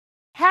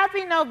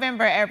Happy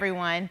November,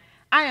 everyone.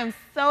 I am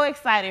so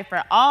excited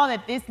for all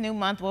that this new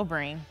month will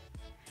bring.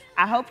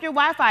 I hope your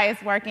Wi-Fi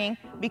is working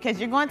because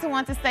you're going to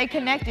want to stay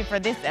connected for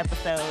this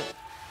episode.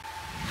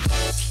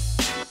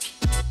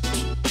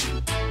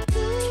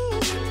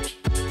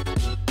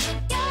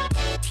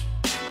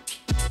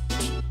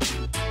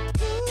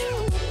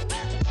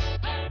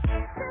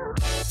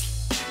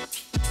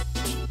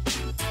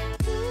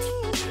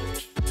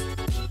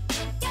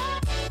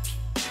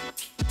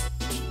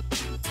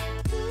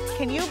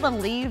 Can you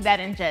believe that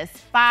in just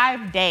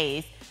 5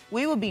 days,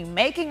 we will be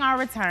making our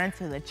return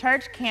to the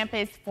church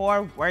campus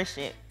for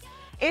worship?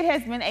 It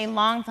has been a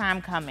long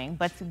time coming,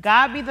 but to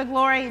God be the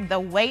glory, the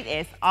wait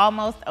is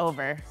almost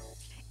over.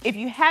 If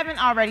you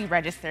haven't already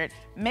registered,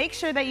 make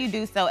sure that you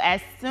do so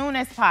as soon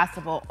as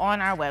possible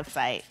on our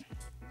website.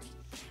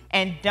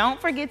 And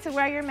don't forget to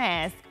wear your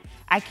mask.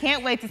 I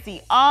can't wait to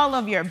see all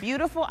of your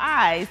beautiful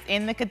eyes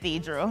in the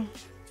cathedral.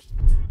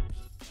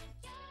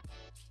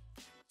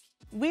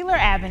 Wheeler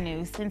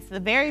Avenue, since the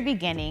very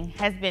beginning,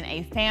 has been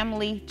a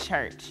family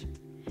church.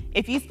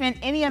 If you spend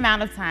any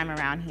amount of time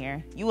around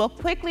here, you will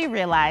quickly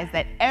realize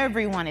that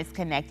everyone is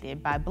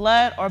connected by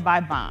blood or by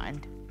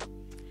bond.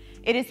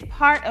 It is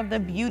part of the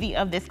beauty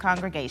of this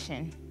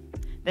congregation.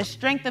 The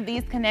strength of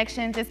these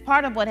connections is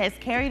part of what has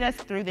carried us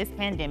through this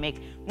pandemic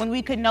when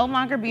we could no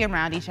longer be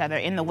around each other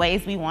in the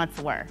ways we once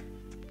were.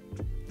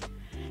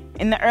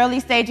 In the early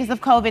stages of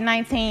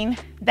COVID-19,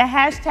 the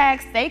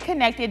hashtag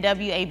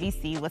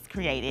StayConnectedWABC was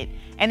created,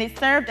 and it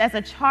served as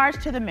a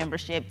charge to the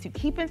membership to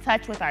keep in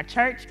touch with our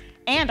church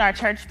and our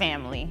church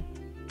family.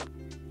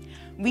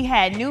 We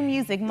had New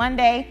Music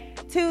Monday,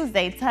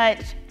 Tuesday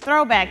Touch,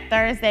 Throwback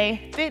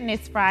Thursday,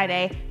 Fitness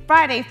Friday,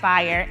 Friday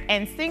Fire,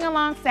 and Sing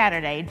Along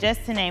Saturday,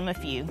 just to name a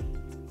few.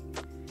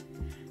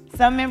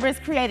 Some members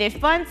created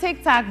fun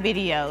TikTok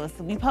videos.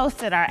 We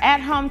posted our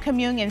at-home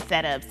communion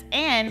setups,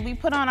 and we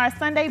put on our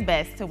Sunday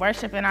best to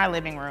worship in our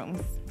living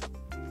rooms.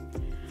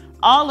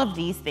 All of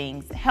these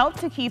things helped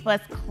to keep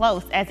us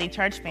close as a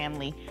church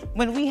family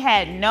when we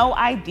had no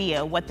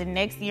idea what the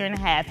next year and a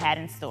half had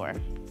in store.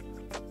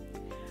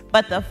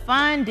 But the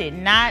fun did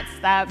not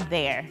stop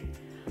there.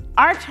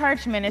 Our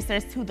church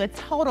ministers to the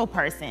total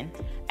person,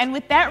 and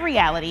with that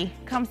reality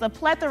comes a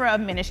plethora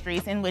of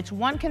ministries in which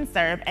one can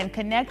serve and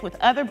connect with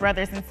other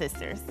brothers and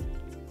sisters.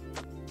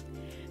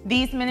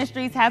 These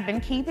ministries have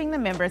been keeping the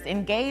members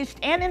engaged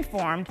and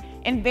informed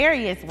in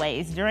various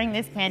ways during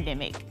this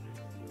pandemic.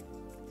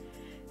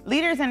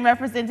 Leaders and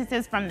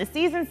representatives from the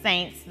Seasoned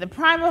Saints, the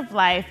Prime of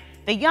Life,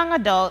 the Young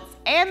Adults,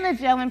 and the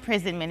Jail and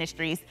Prison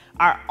Ministries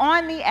are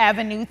on the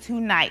avenue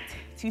tonight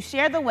to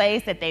share the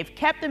ways that they've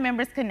kept the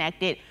members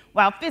connected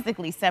while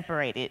physically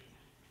separated.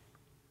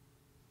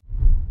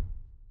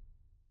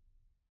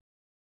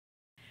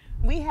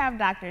 We have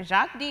Dr.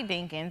 Jacques D.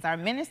 Dinkins, our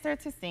Minister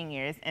to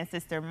Seniors, and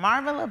Sister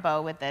Marva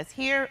LeBeau with us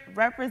here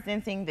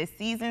representing the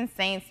Seasoned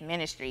Saints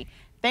Ministry.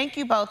 Thank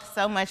you both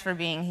so much for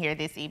being here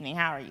this evening.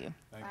 How are you?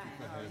 Thank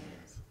you for having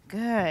us.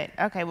 Good.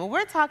 Okay, well,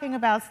 we're talking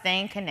about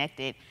staying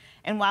connected.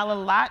 And while a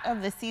lot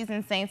of the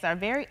Seasoned Saints are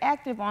very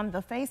active on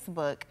the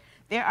Facebook,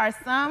 there are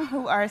some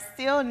who are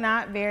still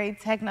not very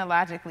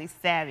technologically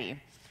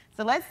savvy.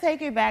 So let's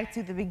take it back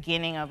to the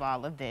beginning of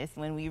all of this,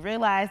 when we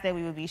realized that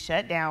we would be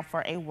shut down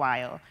for a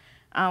while.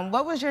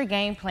 What was your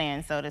game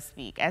plan, so to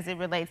speak, as it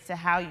relates to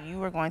how you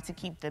were going to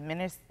keep the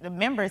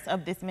members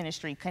of this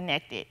ministry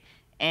connected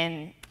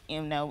and,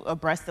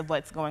 abreast of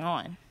what's going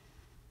on?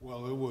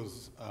 Well, it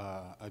was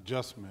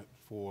adjustment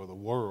for the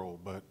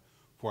world, but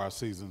for our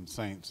Seasoned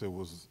Saints, it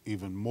was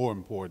even more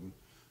important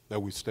that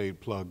we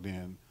stayed plugged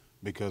in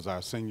because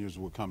our seniors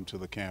would come to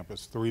the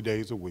campus 3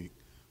 days a week,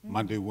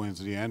 Monday,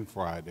 Wednesday, and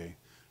Friday.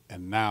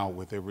 And now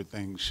with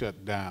everything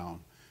shut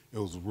down, it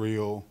was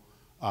real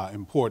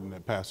important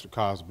that Pastor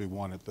Cosby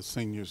wanted the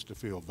seniors to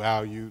feel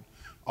valued,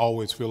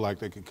 always feel like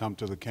they could come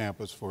to the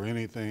campus for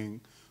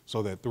anything,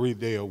 so that 3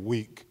 day a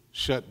week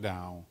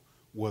shutdown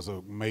was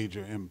a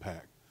major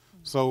impact.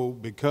 So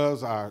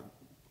because our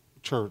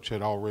church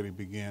had already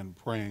began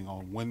praying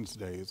on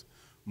Wednesdays,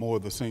 more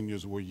of the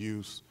seniors were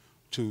used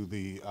to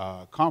the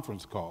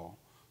conference call.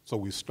 So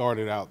we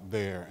started out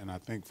there, and I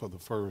think for the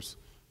first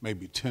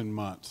maybe 10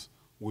 months,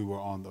 we were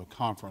on the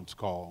conference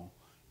call,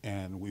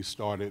 and we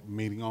started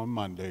meeting on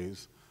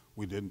Mondays.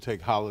 We didn't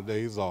take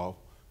holidays off.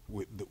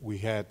 We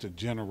had to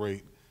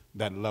generate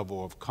that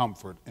level of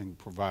comfort and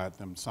provide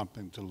them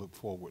something to look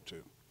forward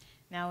to.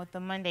 Now with the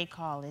Monday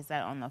call, is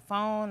that on the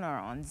phone or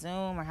on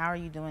Zoom, or how are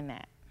you doing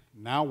that?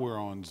 Now we're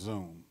on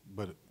Zoom,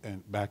 but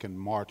back in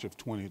March of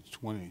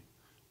 2020,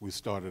 we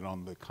started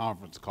on the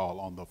conference call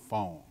on the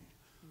phone.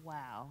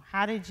 Wow,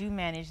 how did you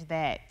manage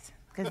that?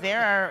 Because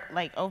there are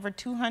like over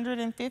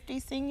 250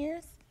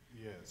 seniors?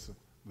 Yes,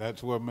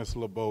 that's where Miss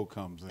LeBeau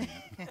comes in.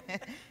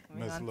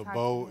 Miss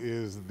LeBeau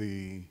is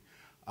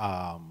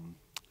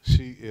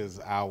she is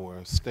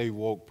our stay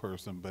woke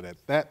person, but at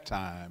that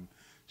time,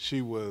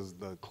 she was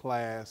the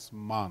class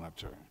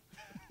monitor.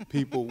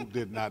 People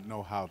did not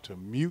know how to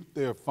mute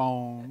their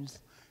phones.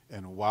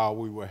 And while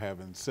we were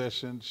having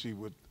session, she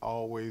would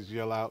always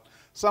yell out,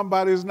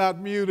 "Somebody's not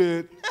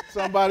muted,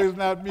 somebody's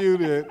not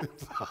muted."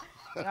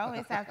 You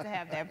always have to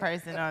have that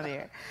person on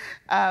there.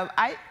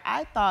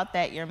 I thought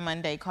that your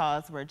Monday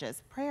calls were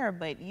just prayer,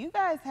 but you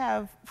guys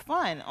have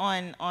fun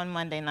on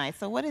Monday nights.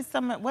 So what are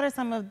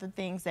some of the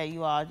things that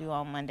you all do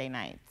on Monday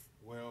nights?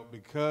 Well,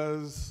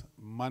 because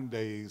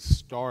Mondays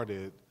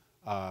started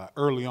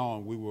early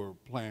on, we were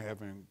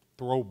having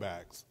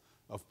throwbacks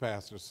of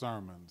pastor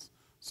sermons.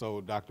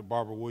 So Dr.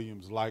 Barbara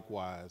Williams,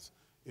 likewise,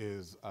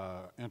 is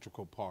an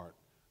integral part.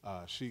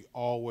 She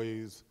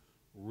always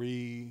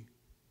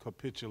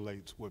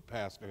recapitulates what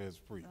pastor has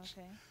preached.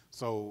 Okay.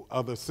 So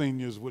other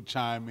seniors would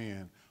chime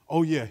in.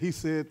 "Oh yeah, he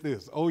said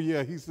this. Oh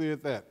yeah, he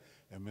said that."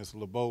 And Miss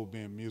LeBeau,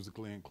 being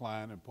musically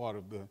inclined and part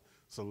of the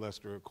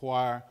Celestial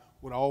Choir,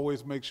 would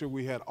always make sure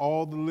we had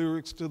all the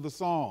lyrics to the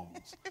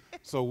songs.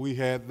 So we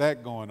had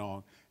that going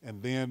on.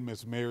 And then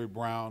Miss Mary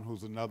Brown,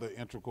 who's another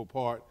integral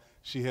part,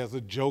 she has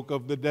a joke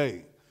of the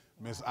day.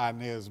 Miss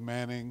Inez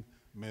Manning,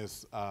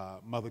 Miss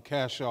Mother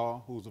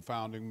Cashaw, who's a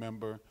founding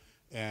member,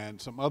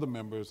 and some other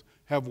members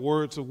have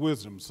words of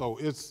wisdom. So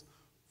it's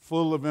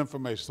full of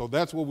information. So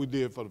that's what we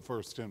did for the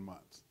first 10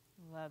 months.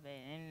 Love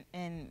it.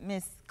 And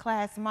Miss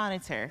Class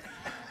Monitor,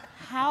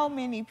 how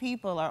many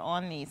people are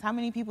on these? How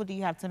many people do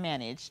you have to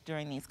manage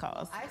during these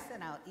calls? I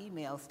sent out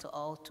emails to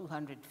all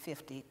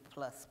 250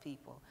 plus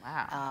people.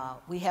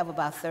 Wow. We have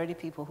about 30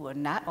 people who are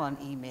not on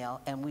email,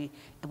 and we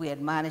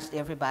admonished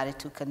everybody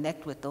to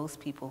connect with those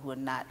people who are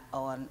not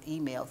on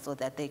email so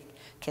that they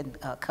can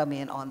come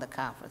in on the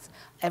conference.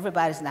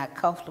 Everybody's not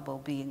comfortable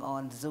being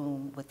on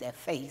Zoom with their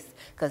face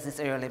because it's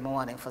early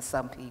morning for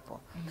some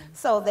people. Mm-hmm.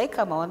 So they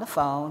come on the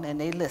phone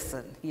and they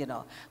listen, you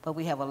know. But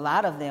we have a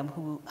lot of them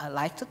who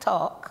like to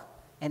talk,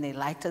 and they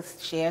like to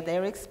share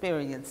their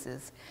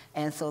experiences.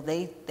 And so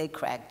they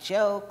crack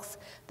jokes,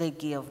 they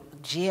give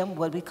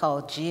what we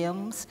call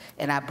gems.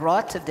 And I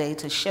brought today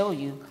to show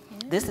you,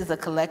 this is a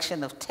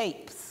collection of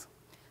tapes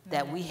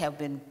that we have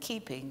been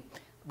keeping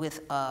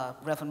with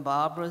Reverend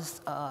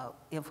Barbara's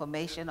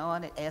information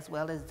on it, as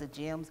well as the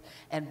gems.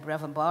 And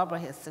Reverend Barbara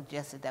has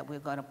suggested that we're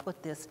gonna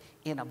put this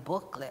in a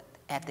booklet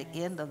at the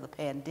end of the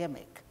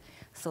pandemic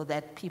so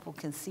that people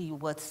can see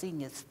what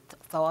seniors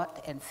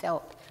thought and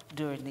felt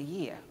during the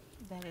year.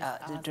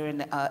 Awesome. During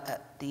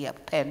the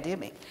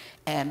pandemic.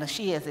 And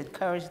she has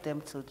encouraged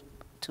them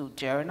to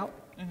journal.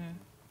 Mm-hmm.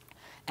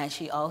 And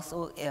she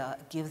also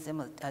gives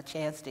them a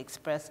chance to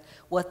express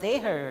what they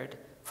heard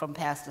from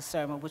Pastor's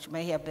sermon, which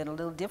may have been a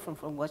little different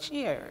from what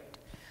she heard.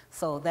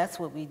 So that's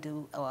what we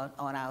do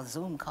on our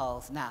Zoom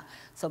calls now.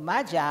 So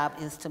my job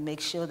is to make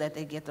sure that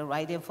they get the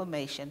right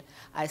information.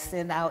 I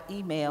send out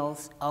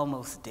emails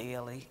almost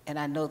daily, and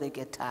I know they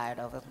get tired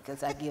of it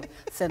because I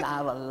send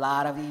out a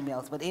lot of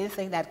emails. But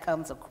anything that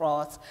comes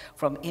across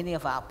from any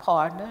of our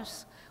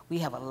partners, we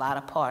have a lot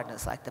of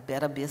partners like the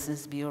Better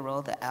Business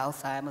Bureau, the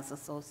Alzheimer's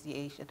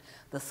Association,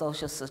 the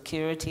Social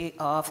Security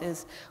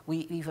Office. We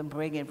even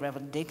bring in,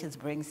 Reverend Dinkins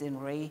brings in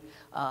Ray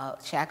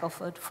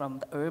Shackelford from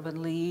the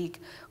Urban League.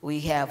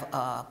 We have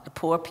the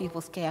Poor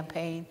People's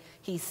Campaign.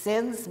 He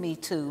sends me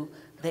to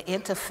the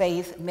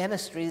Interfaith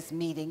Ministries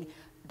meeting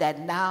that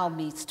now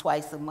meets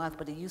twice a month,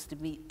 but it used to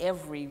meet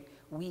every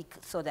week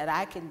so that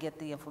I can get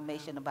the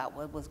information about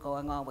what was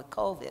going on with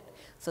COVID,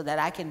 so that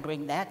I can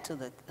bring that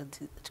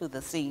to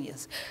the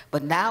seniors.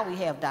 But now we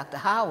have Dr.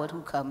 Howard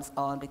who comes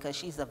on because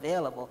she's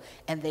available,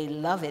 and they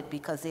love it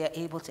because they're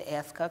able to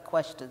ask her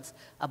questions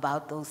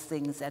about those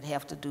things that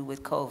have to do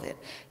with COVID.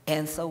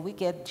 And so we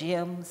get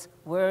gems,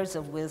 words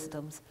of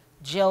wisdoms,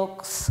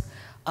 jokes.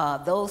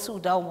 Those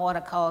who don't want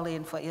to call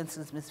in, for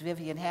instance, Miss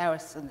Vivian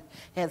Harrison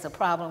has a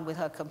problem with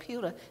her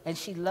computer, and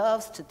she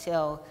loves to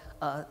tell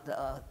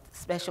the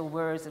special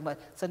words,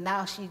 so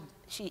now she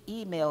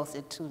emails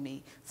it to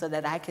me so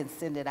that I can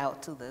send it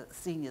out to the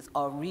seniors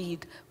or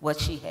read what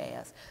she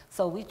has.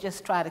 So we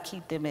just try to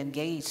keep them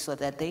engaged so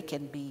that they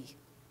can be,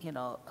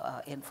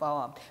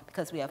 informed,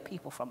 because we have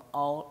people from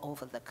all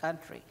over the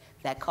country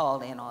that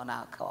call in on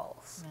our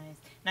calls. Nice.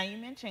 Now you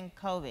mentioned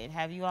COVID.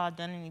 Have you all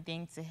done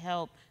anything to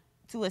help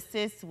to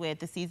assist with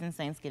the seasoned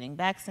saints getting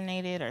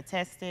vaccinated or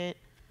tested?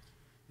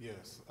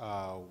 Yes.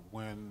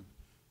 When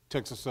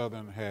Texas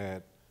Southern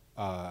had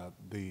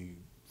the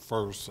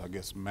first, I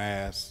guess,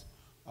 mass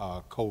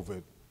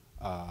COVID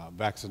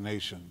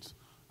vaccinations,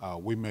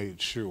 we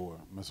made sure,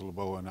 Ms.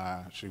 LeBeau and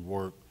I, she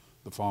worked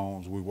the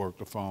phones, we worked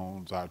the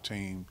phones, our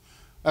team.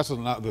 That's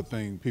another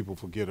thing people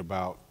forget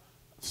about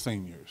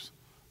seniors.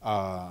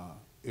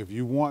 If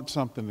you want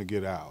something to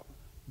get out,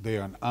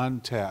 they're an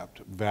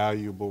untapped,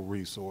 valuable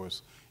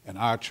resource, and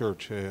our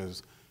church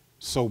has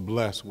so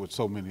blessed with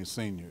so many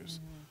seniors.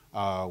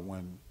 Mm-hmm.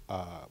 When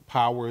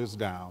power is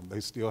down,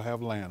 they still have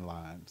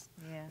landlines,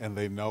 and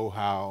they know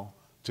how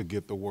to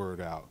get the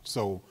word out.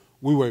 So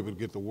we were able to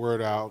get the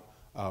word out.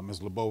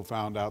 Ms. LeBeau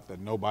found out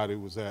that nobody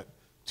was at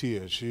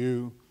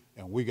TSU,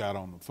 and we got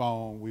on the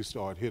phone. We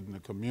started hitting the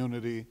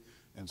community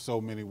in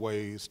so many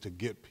ways to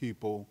get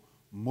people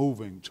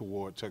moving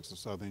toward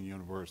Texas Southern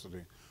University.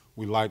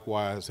 We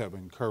likewise have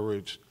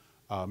encouraged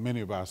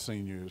many of our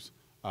seniors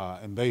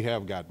and they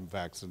have gotten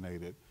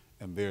vaccinated,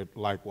 and they're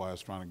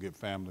likewise trying to get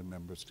family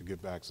members to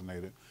get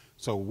vaccinated.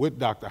 So with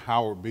Dr.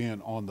 Howard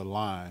being on the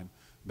line,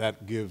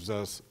 that gives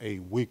us a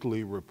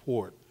weekly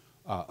report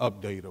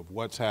update of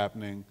what's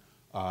happening,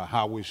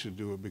 how we should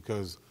do it,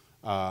 because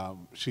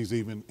she's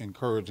even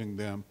encouraging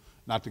them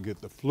not to get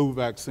the flu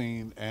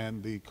vaccine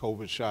and the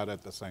COVID shot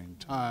at the same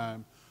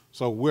time.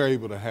 So we're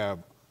able to have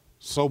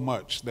so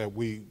much that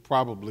we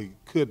probably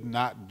could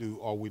not do,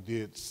 or we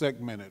did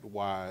segmented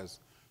wise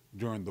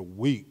during the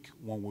week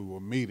when we were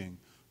meeting,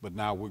 but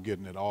now we're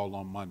getting it all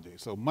on Monday.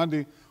 So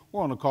Monday,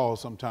 we're on a call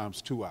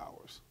sometimes 2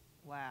 hours.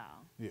 Wow.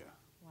 Yeah.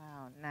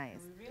 Wow, nice.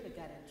 We really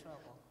got in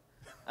trouble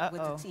Uh-oh.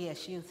 with the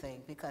TSU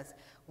thing, because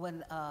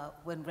when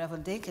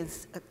Reverend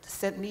Dinkins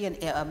sent me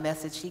a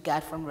message he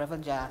got from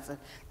Reverend Johnson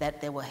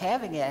that they were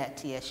having it at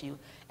TSU,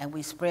 and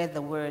we spread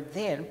the word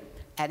then,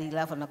 at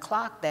 11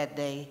 o'clock that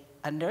day,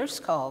 a nurse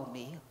called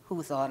me, who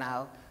was on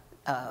our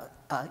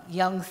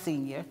young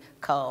senior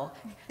call.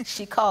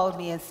 She called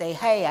me and said,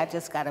 hey, I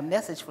just got a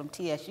message from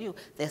TSU.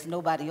 There's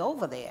nobody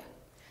over there.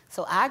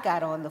 So I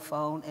got on the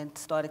phone and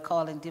started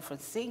calling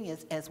different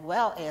seniors, as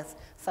well as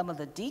some of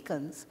the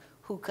deacons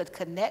who could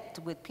connect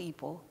with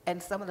people,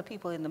 and some of the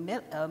people in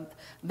the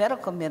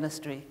medical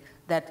ministry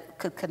that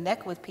could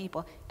connect with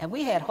people. And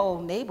we had whole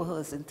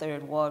neighborhoods in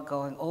Third Ward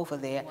going over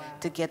there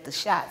to get the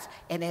shots.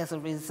 And as a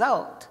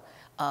result,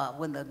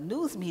 when the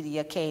news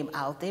media came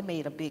out, they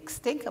made a big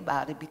stink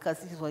about it, because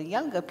these were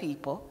younger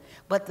people,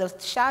 but the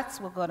shots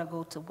were going to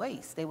go to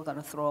waste. They were going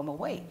to throw them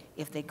away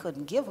if they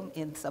couldn't give them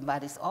in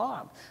somebody's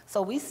arm.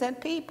 So we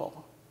sent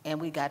people, and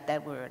we got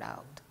that word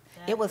out.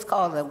 It was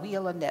called the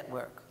Wheeler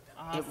Network.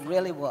 Awesome. It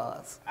really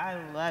was. I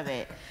love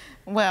it.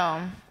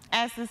 Well,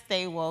 as the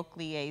Stay Woke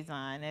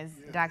liaison, as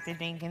Dr.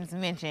 Dinkins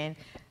mentioned,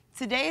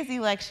 today is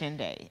election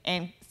day.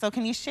 And so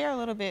can you share a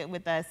little bit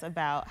with us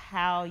about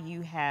how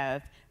you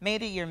have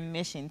made it your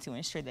mission to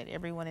ensure that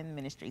everyone in the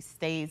ministry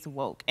stays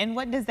woke? And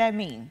what does that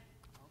mean?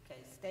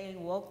 Okay,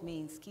 staying woke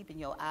means keeping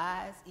your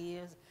eyes,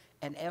 ears,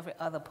 and every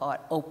other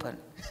part open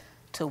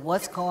to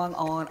what's going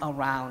on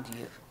around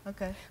you.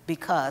 Okay.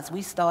 Because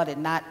we started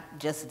not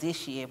just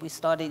this year, we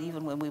started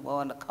even when we were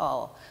on the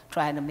call,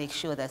 trying to make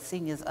sure that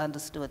seniors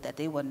understood that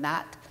they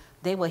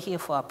were here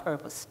for a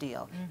purpose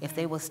still. Mm-hmm. If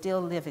they were still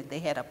living, they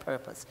had a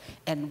purpose.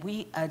 And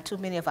too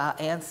many of our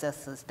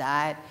ancestors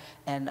died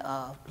and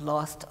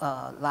lost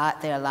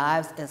their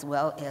lives, as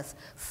well as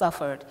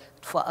suffered,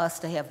 for us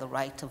to have the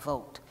right to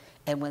vote.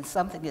 And when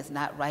something is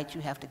not right,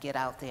 you have to get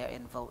out there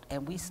and vote.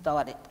 And we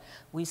started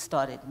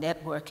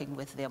networking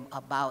with them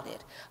about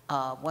it.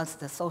 Once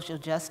the social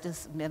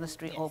justice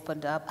ministry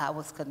opened up, I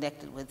was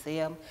connected with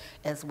them,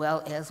 as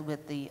well as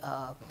with the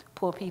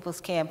Poor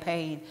People's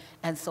Campaign.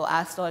 And so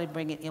I started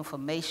bringing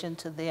information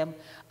to them.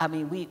 I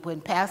mean, when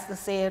Pastor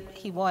said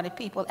he wanted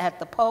people at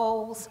the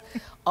polls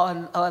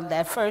on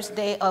that first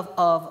day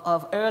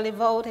of early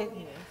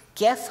voting,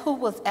 guess who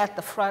was at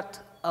the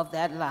front of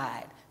that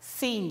line?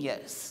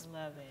 Seniors.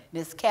 Love it.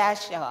 Miss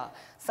Cashaw,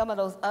 some of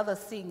those other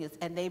seniors.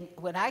 And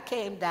when I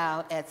came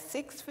down at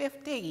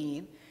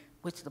 6:15,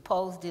 which the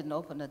polls didn't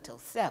open until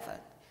 7,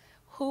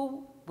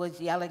 who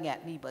was yelling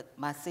at me but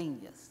my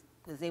seniors?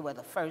 Because they were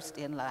the first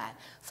in line.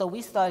 So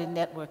we started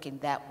networking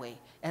that way.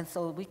 And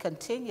so we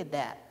continued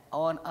that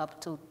on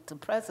up to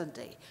present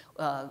day,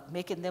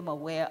 making them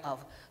aware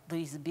of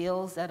these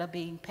bills that are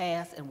being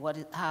passed and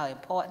how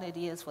important it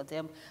is for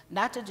them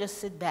not to just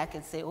sit back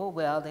and say, oh,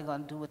 well, they're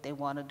going to do what they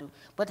want to do,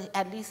 but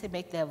at least to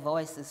make their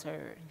voices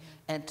heard,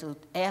 and to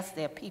ask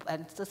their people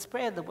and to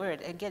spread the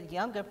word and get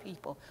younger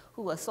people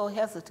who are so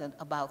hesitant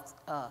about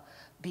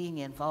being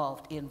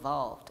involved.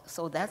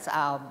 So that's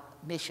our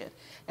mission.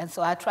 And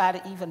so I try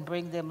to even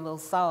bring them little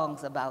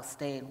songs about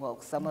staying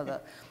woke. Some of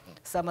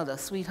the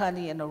Sweet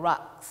Honey in the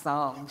Rock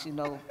songs,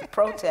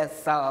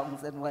 protest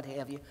songs and what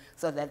have you,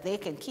 so that they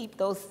can keep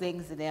those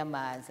things in their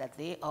minds, that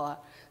they are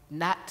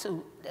not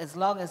to, as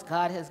long as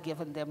God has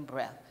given them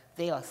breath,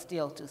 they are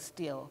still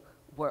to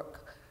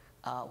work.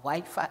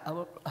 Watch,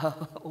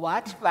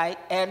 fight,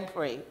 and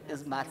pray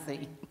is my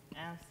theme.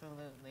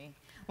 Absolutely.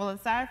 Well,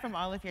 aside from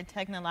all of your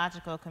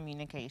technological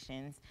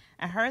communications,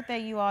 I heard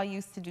that you all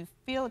used to do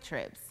field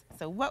trips.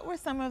 So what were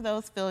some of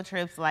those field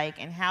trips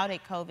like, and how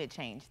did COVID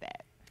change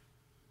that?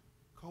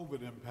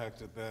 COVID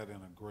impacted that in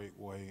a great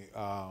way.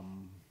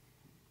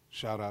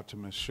 Shout out to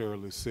Miss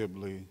Shirley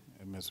Sibley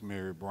and Miss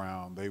Mary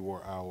Brown. They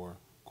were our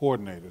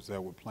coordinators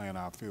that would plan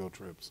our field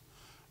trips.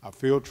 Our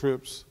field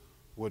trips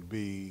would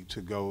be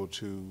to go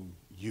to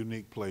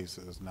unique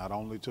places, not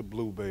only to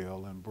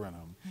Bluebell and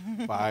Brenham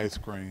for ice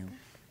cream,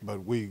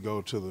 but we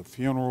go to the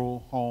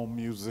Funeral Home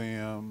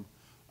Museum,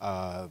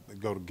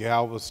 go to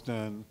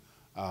Galveston.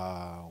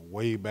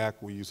 Way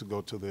back, we used to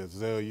go to the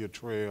Azalea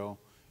Trail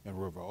in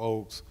River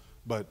Oaks.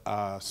 But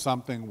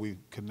something we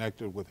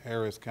connected with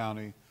Harris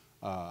County,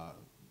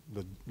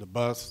 the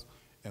bus,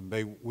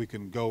 and we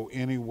can go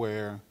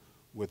anywhere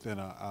within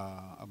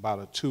about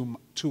a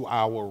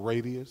two-hour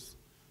radius,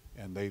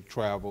 and they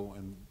travel.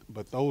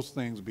 But those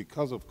things,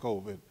 because of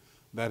COVID,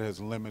 that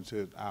has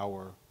limited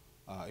our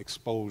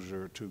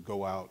exposure to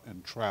go out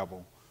and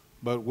travel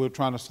but we're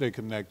trying to stay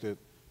connected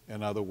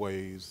in other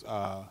ways.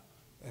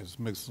 As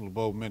Ms.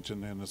 LeBeau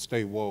mentioned in the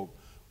Stay Woke,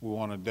 we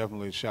want to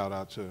definitely shout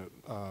out to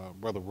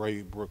Brother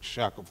Ray Brooks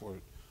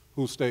Shackelford,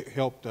 who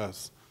helped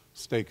us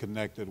stay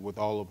connected with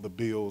all of the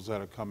bills that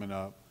are coming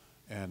up,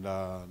 and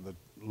the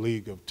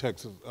League of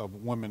Texas of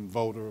Women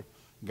Voter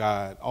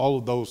Guide, all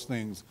of those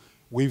things.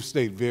 We've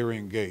stayed very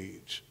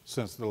engaged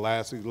since the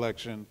last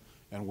election,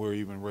 and we're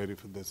even ready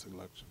for this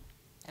election.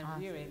 And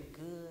we're in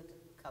good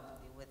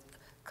company with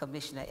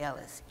Commissioner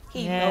Ellis.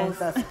 He Yes.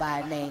 knows us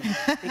by name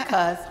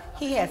because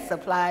he has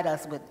supplied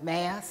us with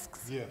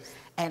masks Yes.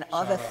 and Shout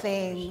other out to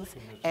things.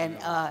 Commissioner And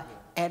Ellis,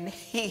 and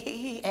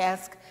he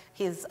asked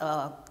his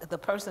the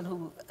person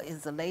who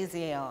is the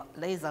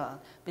liaison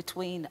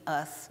between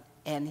us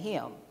and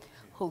him,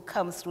 who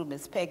comes through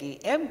Miss Peggy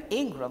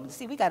Ingram.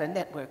 See, we got a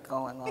network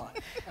going on.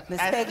 Miss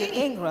Peggy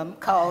Ingram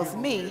calls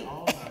me,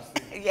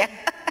 yeah,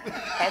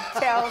 and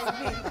tells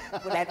me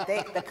that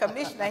the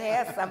commissioner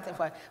has something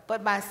for her.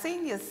 But my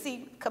seniors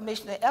see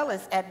Commissioner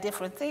Ellis at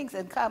different things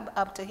and come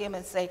up to him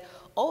and say,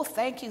 "Oh,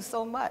 thank you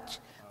so much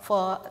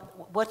for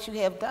what you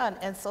have done."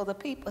 And so the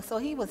people, so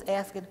he was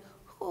asking,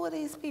 who are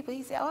these people?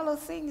 He said, all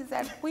those seniors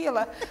at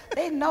Wheeler,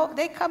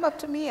 they come up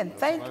to me and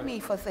thank me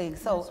for things.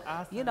 So,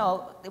 awesome. you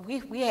know,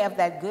 we have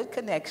that good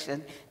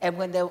connection. And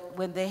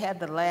when they had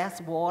the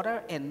last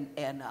water and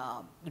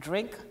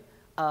drink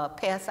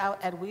pass out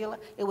at Wheeler,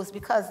 it was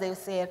because they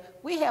said,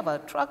 we have a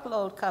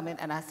truckload coming.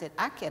 And I said,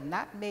 I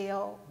cannot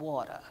mail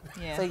water.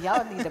 Yeah. So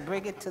y'all need to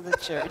bring it to the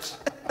church.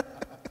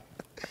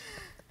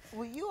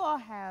 Well, you all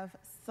have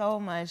so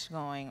much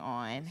going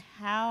on.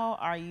 How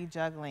are you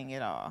juggling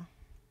it all?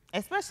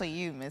 Especially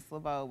you, Ms.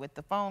 LeBeau, with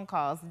the phone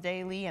calls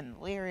daily and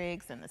the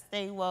lyrics and the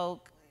Stay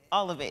Woke,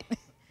 all of it.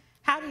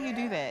 How do you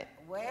do that?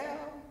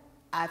 Well,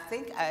 I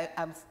think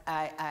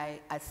I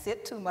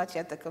sit too much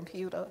at the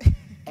computer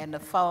and the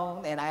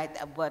phone,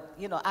 but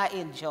you know, I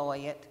enjoy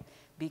it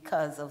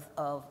because of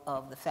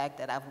the fact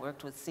that I've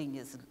worked with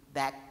seniors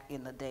back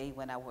in the day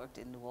when I worked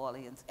in New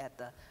Orleans at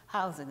the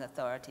Housing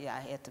Authority. I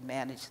had to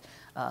manage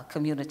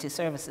community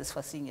services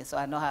for seniors, so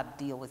I know how to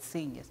deal with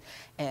seniors.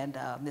 And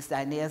Ms.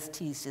 Inez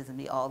teaches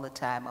me all the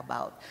time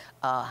about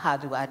how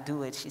do I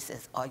do it. She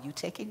says, are you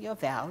taking your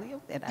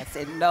Valium? And I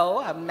said, no,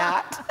 I'm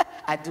not.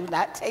 I do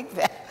not take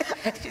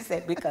Valium. She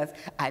said, because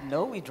I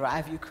know we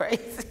drive you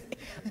crazy,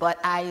 but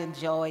I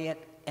enjoy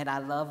it. And I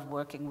love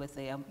working with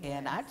them,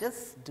 and I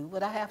just do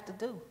what I have to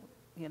do,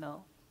 you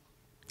know.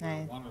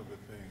 Nice. One of the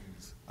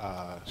things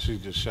she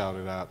just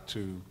shouted out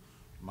to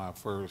my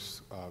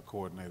first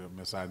coordinator,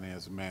 Miss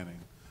Inez Manning,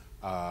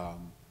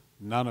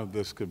 none of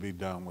this could be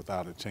done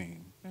without a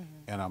team. Mm-hmm.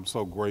 And I'm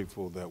so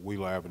grateful that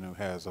Wheeler Avenue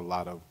has a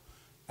lot of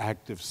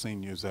active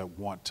seniors that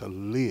want to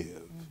live.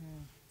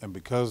 Mm-hmm. And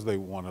because they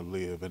want to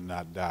live and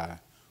not die,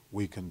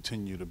 we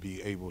continue to be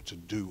able to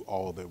do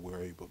all that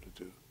we're able to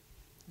do.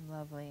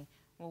 Lovely.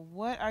 Well,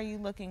 what are you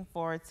looking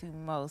forward to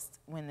most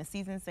when the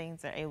Seasoned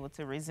Saints are able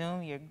to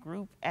resume your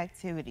group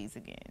activities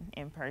again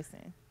in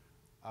person?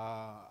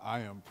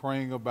 I am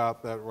praying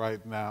about that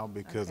right now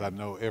because I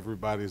know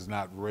everybody's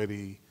not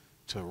ready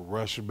to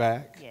rush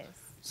back. Yes.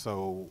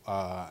 So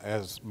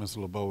as Ms.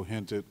 LeBeau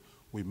hinted,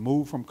 we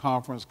moved from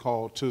conference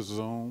call to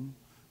Zoom.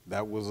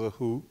 That was a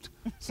hoot.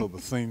 So the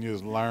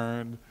seniors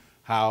learned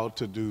how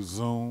to do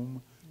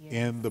Zoom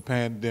in the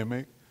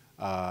pandemic,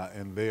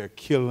 and they're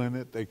killing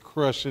it. They're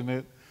crushing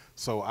it.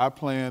 So I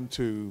plan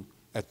to,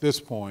 at this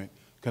point,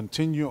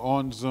 continue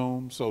on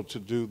Zoom, so to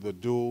do the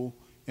dual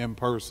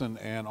in-person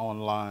and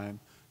online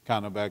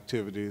kind of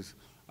activities.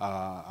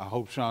 I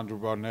hope Chandra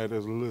Barnett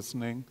is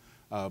listening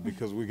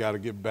because we got to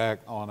get back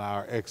on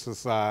our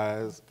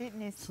exercise.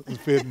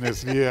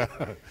 Fitness, yeah.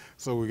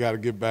 So we got to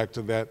get back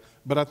to that.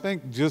 But I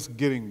think just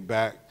getting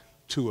back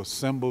to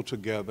assemble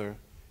together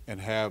and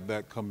have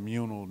that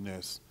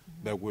communalness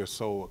that we're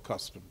so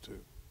accustomed to.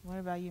 What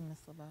about you, Ms.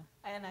 LeBeau?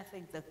 And I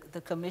think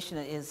the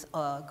commissioner is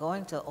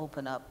going to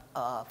open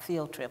up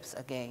field trips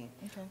again.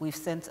 Okay. We've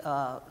sent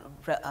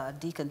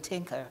Deacon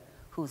Tinker,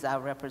 who's our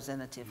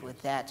representative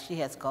with that. She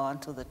has gone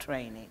to the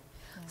training.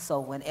 Yeah. So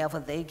whenever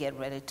they get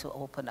ready to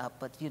open up,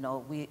 but you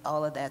know,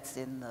 all of that's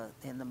in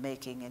the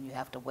making, and you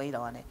have to wait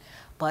on it.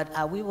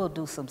 But we will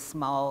do some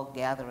small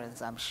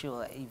gatherings, I'm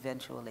sure,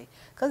 eventually,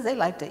 because they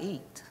like to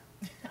eat.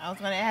 I was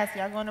going to ask,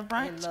 y'all going to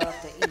brunch? They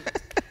love to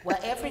eat. Well,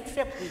 every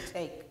trip we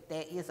take,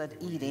 there is an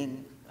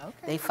eating.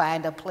 Okay. They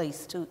find a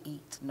place to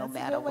eat, no That's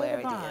matter where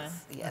it bond.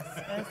 is. Yes.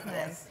 That's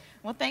nice.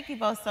 Well, thank you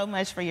both so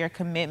much for your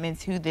commitment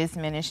to this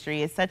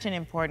ministry. It's such an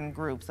important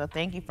group. So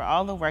thank you for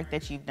all the work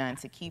that you've done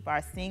to keep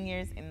our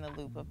seniors in the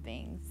loop of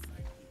things.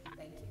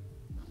 Thank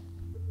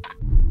you.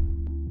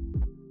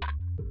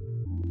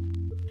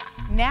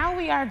 Now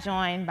we are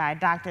joined by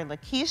Dr.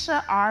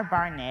 Lakeisha R.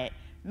 Barnett,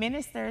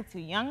 Minister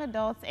to Young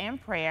Adults and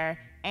Prayer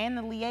and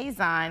the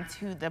liaison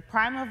to the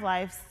Prime of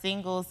Life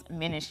Singles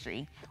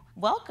Ministry.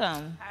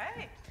 Welcome.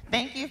 Hi.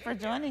 Thank you for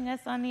joining us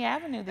on the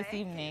Avenue this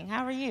evening.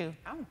 How are you?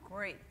 I'm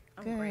great.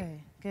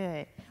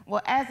 Good.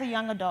 Well, as a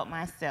young adult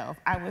myself,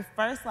 I would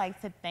first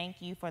like to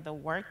thank you for the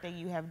work that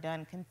you have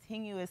done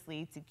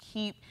continuously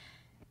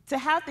to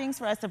have things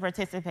for us to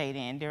participate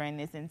in during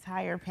this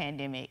entire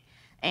pandemic.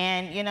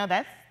 And, you know,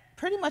 that's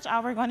pretty much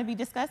all we're going to be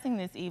discussing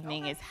this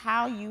evening is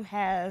how you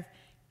have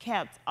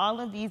kept all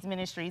of these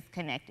ministries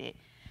connected.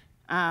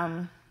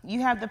 You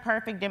have the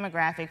perfect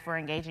demographic for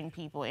engaging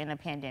people in a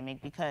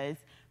pandemic because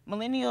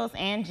millennials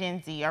and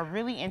Gen Z are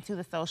really into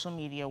the social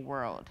media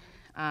world.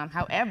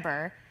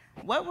 However,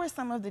 what were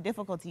some of the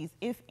difficulties,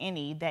 if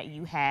any, that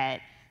you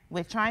had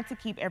with trying to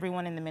keep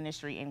everyone in the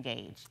ministry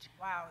engaged?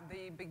 Wow,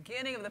 the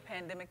beginning of the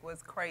pandemic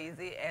was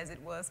crazy, as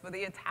it was for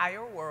the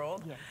entire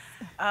world. Yes.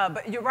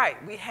 But you're right,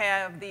 we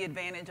have the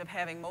advantage of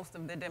having most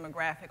of the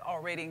demographic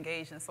already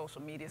engaged in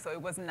social media, so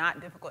it was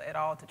not difficult at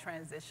all to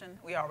transition.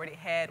 We already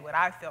had what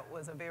I felt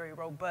was a very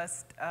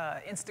robust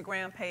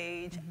Instagram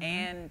page,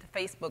 and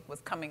Facebook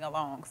was coming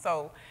along.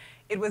 So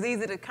it was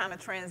easy to kind of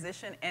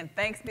transition, and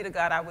thanks be to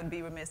God, I would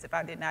be remiss if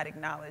I did not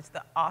acknowledge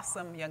the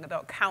awesome Young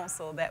Adult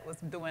Council that was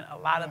doing a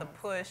lot of the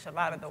push, a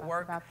lot of the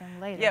work. About them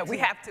later, yeah, too. we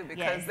have to,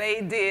 because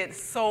they did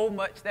so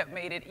much that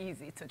made it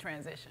easy to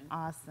transition.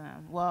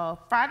 Awesome. Well,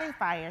 Friday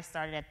Fire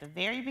started at the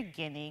very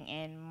beginning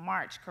in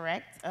March,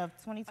 correct, of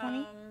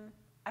 2020?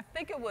 I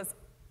think it was,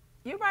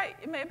 you're right,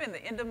 it may have been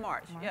the end of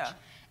March. Yeah.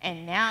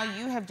 And now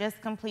you have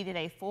just completed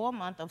a full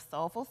month of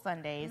Soulful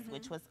Sundays,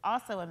 which was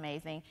also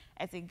amazing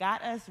as it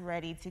got us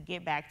ready to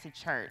get back to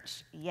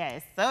church.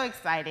 Yes, so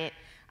excited.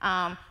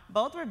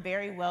 Both were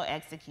very well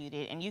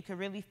executed, and you could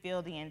really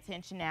feel the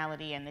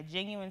intentionality and the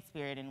genuine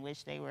spirit in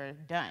which they were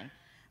done.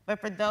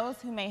 But for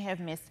those who may have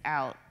missed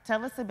out,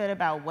 tell us a bit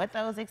about what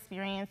those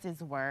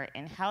experiences were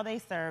and how they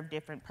serve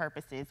different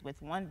purposes,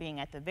 with one being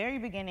at the very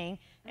beginning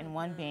and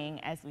one being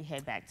as we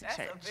head back to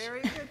church. That's a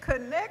very good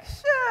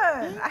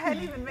connection. I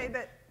hadn't even made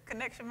that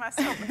connection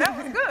myself, but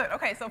that was good.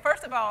 Okay, so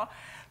first of all,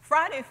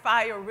 Friday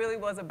Fire really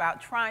was about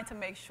trying to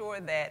make sure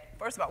that,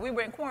 first of all, we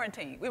were in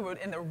quarantine. We were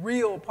in the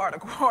real part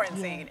of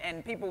quarantine,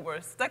 and people were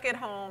stuck at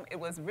home. It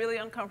was really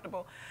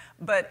uncomfortable,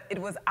 but it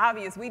was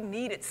obvious we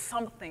needed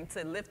something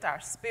to lift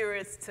our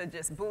spirits, to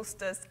just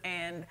boost us,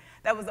 and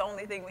that was the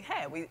only thing we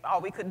had.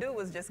 All we could do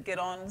was just get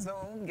on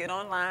Zoom, get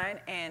online,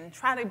 and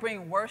try to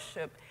bring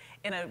worship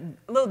in a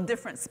little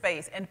different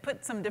space and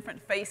put some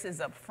different faces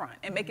up front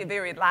and make it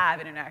very live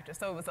and interactive.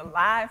 So it was a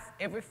live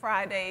every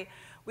Friday.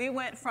 We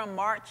went from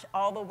March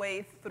all the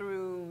way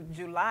through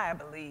July, I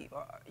believe.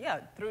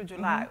 Through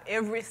July.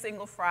 Every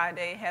single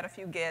Friday, had a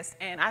few guests,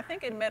 and I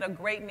think it met a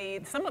great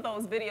need. Some of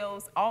those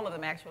videos, all of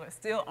them actually, are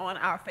still on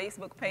our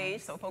Facebook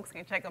page, so folks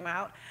can check them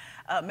out.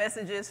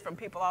 Messages from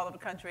people all over the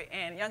country,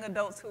 and young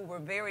adults who were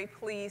very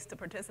pleased to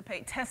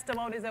participate,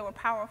 testimonies that were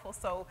powerful.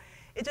 So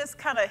it just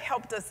kind of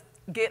helped us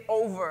get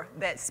over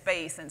that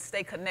space and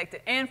stay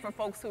connected. And for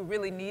folks who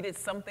really needed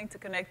something to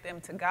connect them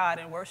to God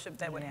and worship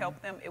that would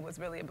help them, it was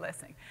really a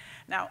blessing.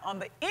 Now, on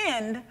the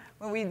end,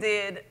 when we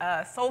did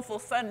Soulful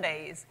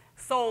Sundays,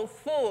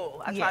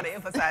 soulful, I try to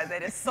emphasize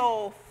that, it's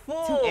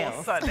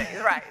soulful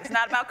Sundays, right? It's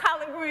not about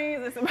collard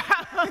greens,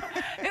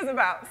 it's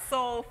about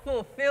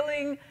soulful,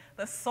 filling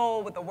the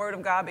soul with the Word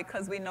of God,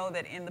 because we know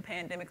that in the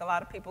pandemic, a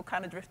lot of people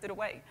kind of drifted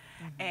away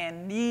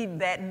and need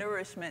that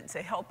nourishment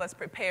to help us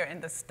prepare.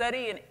 And the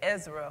study in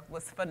Ezra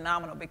was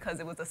phenomenal because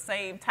it was the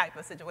same type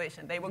of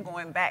situation. They were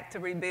going back to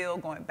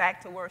rebuild, going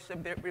back to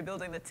worship,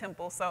 rebuilding the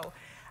temple. So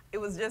it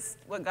was just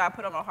what God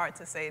put on my heart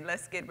to say,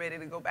 let's get ready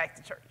to go back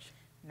to church.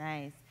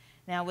 Nice.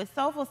 Now, with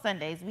Soulful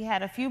Sundays, we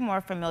had a few more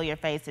familiar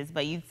faces,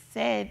 but you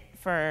said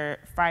for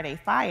Friday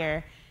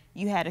Fire,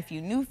 you had a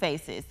few new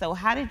faces. So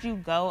how did you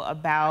go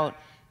about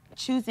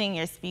choosing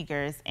your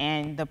speakers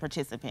and the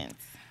participants?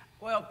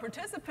 Well,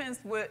 participants,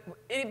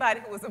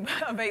 anybody who was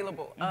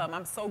available.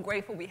 I'm so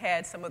grateful we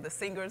had some of the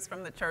singers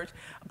from the church.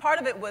 Part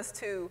of it was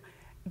to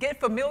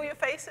get familiar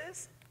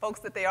faces, folks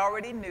that they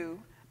already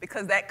knew,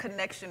 because that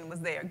connection was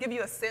there. Give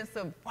you a sense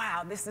of,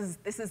 wow, this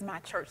is my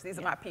church, these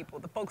are my people,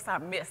 the folks I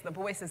miss, the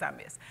voices I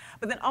miss.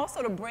 But then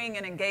also to bring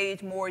and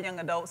engage more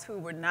young adults who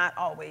were not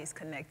always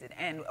connected.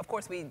 And of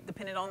course, we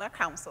depended on our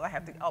council. I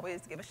have to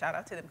always give a shout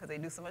out to them because they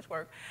do so much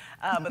work.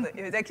 But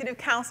the executive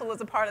council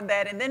was a part of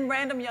that. And then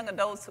random young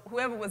adults,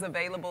 whoever was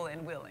available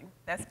and willing.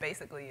 That's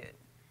basically it.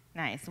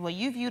 Nice. Well,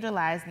 you've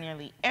utilized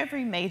nearly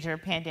every major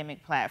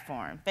pandemic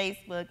platform: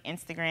 Facebook,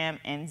 Instagram,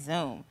 and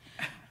Zoom.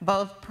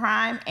 Both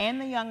Prime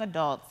and the young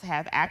adults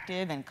have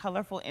active and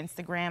colorful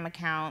Instagram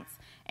accounts.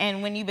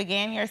 And when you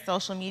began your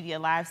social media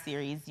live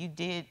series, you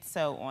did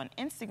so on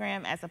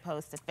Instagram as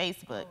opposed to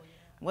Facebook.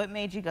 What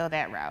made you go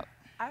that route?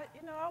 I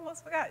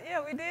almost forgot.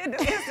 Yeah, we did do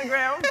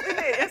Instagram. We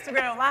did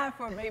Instagram live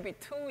for maybe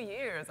 2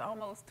 years,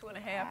 almost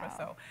 2.5 or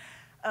so.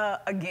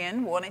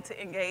 Again, wanting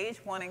to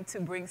engage, wanting to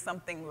bring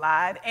something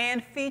live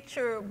and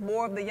feature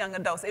more of the young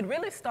adults. It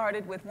really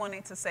started with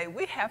wanting to say,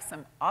 we have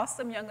some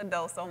awesome young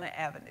adults on the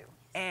avenue.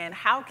 And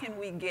how can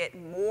we get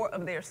more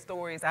of their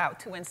stories out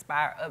to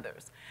inspire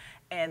others?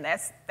 And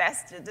that's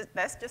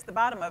just the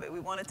bottom of it. We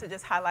wanted to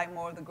just highlight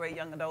more of the great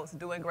young adults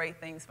doing great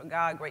things for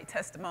God, great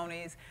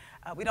testimonies.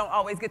 We don't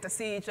always get to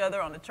see each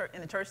other in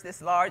the church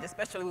this large,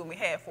 especially when we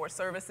had 4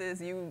 services.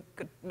 You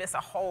could miss a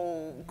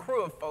whole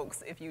crew of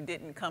folks if you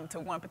didn't come to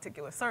one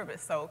particular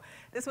service. So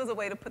this was a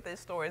way to put their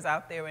stories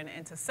out there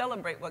and to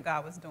celebrate what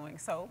God was doing.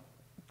 So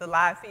the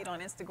live feed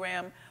on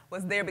Instagram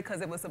was there because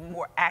it was a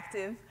more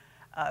active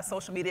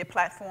social media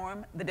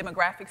platform. The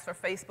demographics for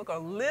Facebook are a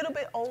little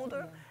bit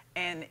older,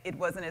 and it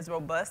wasn't as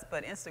robust,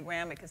 but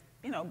Instagram, it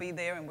could, be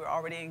there, and we're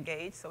already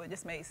engaged, so it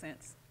just made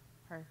sense.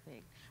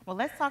 Perfect. Well,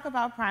 let's talk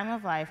about Prime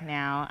of Life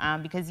now,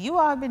 because you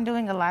all have been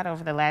doing a lot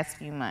over the last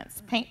few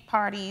months. Paint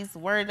parties,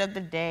 word of the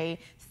day,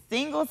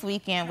 singles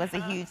weekend was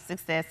a huge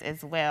success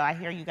as well. I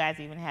hear you guys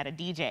even had a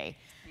DJ.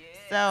 Yes.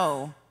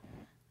 So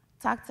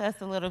talk to us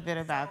a little bit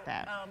about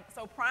that.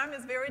 So Prime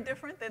is very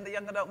different than the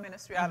young adult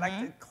ministry. I'd like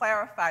to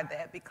clarify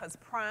that, because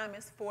Prime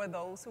is for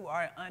those who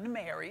are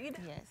unmarried.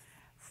 Yes.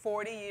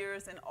 40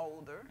 years and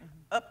older,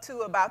 up to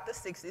about the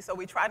 60s. So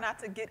we try not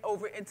to get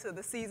over into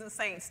the seasoned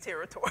saints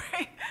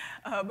territory.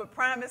 But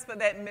Prime is for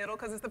that middle,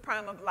 because it's the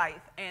prime of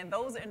life. And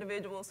those are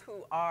individuals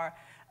who are,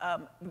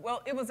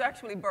 well, it was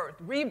actually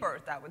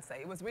rebirthed, I would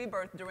say. It was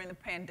rebirthed during the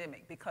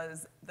pandemic,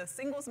 because the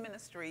singles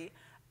ministry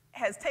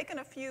has taken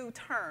a few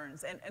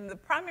turns, and the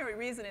primary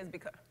reason is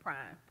because,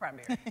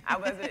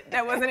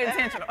 that wasn't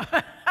intentional.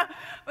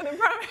 But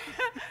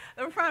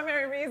the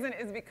primary reason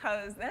is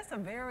because that's a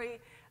very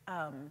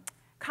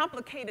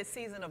complicated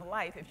season of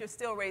life. If you're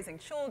still raising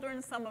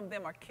children, some of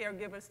them are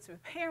caregivers to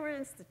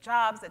parents, the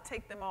jobs that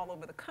take them all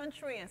over the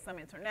country and some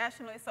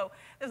internationally. So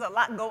there's a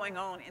lot going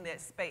on in that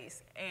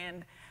space.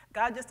 And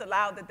God just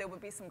allowed that there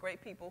would be some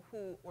great people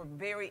who were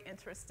very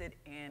interested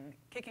in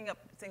kicking up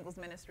singles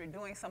ministry,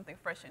 doing something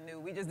fresh and new.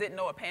 We just didn't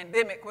know a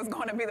pandemic was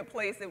going to be the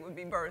place it would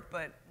be birthed,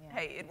 but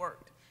hey, it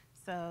worked.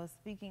 So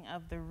speaking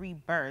of the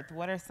rebirth,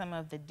 what are some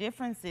of the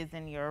differences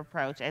in your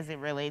approach as it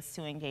relates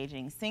to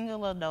engaging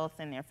single adults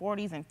in their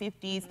 40s and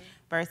 50s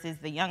versus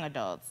the young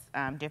adults,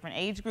 different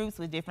age groups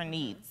with different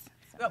needs?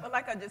 Well, but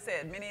like I just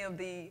said, many of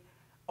the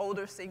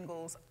older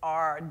singles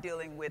are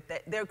dealing with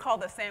that. They're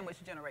called the sandwich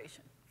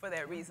generation for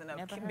that reason of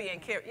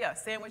being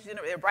sandwich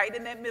generation. They're right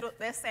in that middle,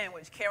 that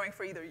sandwich, caring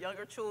for either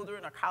younger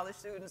children or college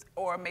students,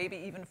 or maybe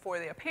even for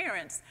their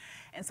parents.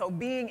 And so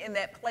being in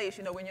that place,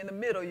 when you're in the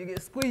middle, you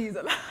get squeezed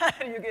a lot,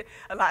 you get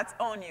a lot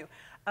on you.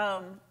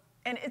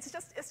 And it's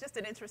just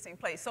an interesting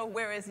place. So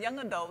whereas young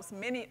adults,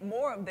 many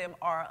more of them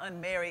are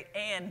unmarried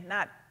and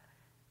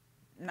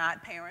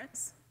not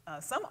parents.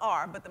 Some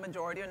are, but the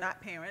majority are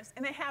not parents.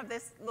 And they have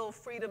this little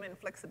freedom and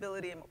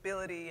flexibility and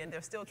mobility, and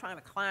they're still trying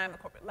to climb the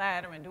corporate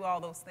ladder and do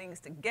all those things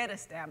to get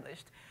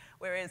established.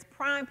 Whereas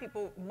prime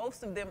people,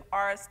 most of them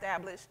are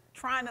established,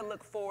 trying to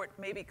look forward,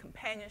 maybe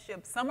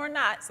companionship. Some are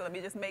not, so let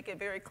me just make it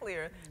very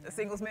clear. The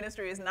singles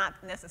ministry is not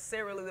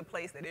necessarily the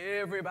place that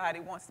everybody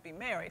wants to be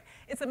married.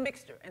 It's a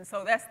mixture, and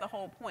so that's the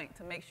whole point,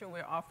 to make sure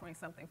we're offering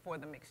something for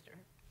the mixture.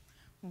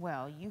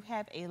 Well, you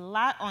have a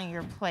lot on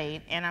your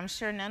plate, and I'm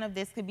sure none of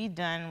this could be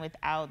done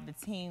without the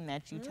team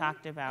that you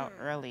talked about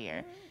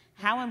earlier.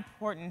 How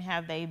important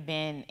have they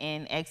been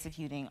in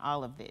executing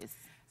all of this?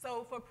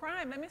 So for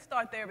Prime, let me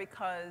start there,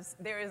 because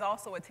there is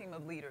also a team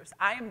of leaders.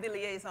 I am the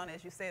liaison,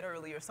 as you said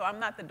earlier, so I'm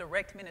not the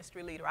direct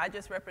ministry leader. I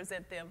just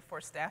represent them for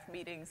staff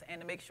meetings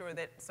and to make sure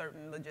that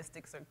certain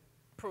logistics are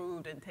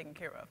approved and taken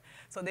care of.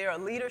 So there are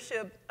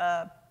leadership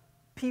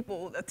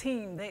people, a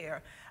team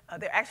there.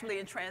 They're actually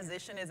in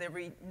transition, as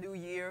every new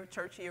year,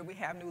 church year, we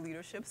have new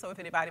leadership. So if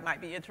anybody might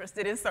be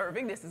interested in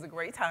serving, this is a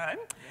great time.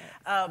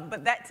 Yes.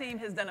 But that team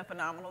has done a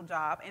phenomenal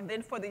job. And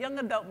then for the young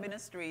adult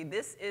ministry,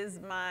 this is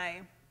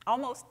my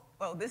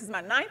this is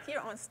my 9th year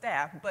on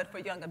staff, but for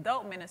young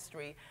adult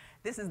ministry,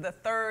 this is the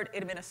 3rd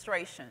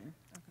administration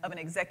of an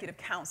executive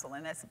council,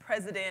 and that's the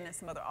president and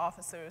some other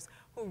officers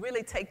who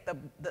really take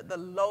the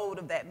load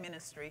of that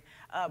ministry.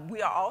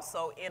 We are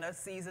also in a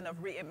season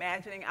of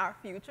reimagining our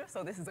future,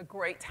 so this is a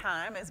great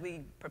time as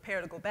we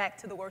prepare to go back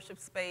to the worship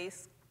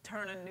space,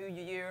 turn a new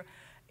year.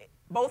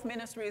 Both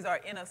ministries are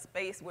in a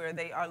space where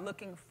they are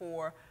looking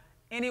for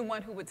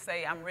anyone who would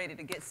say, I'm ready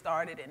to get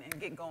started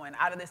and get going.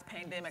 Out of this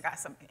pandemic, I got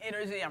some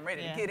energy, I'm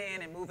ready to get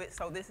in and move it,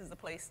 so this is the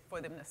place for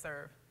them to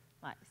serve.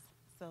 Nice.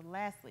 So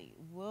lastly,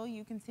 will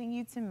you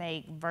continue to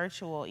make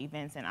virtual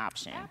events an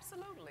option?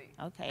 Absolutely.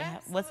 Okay.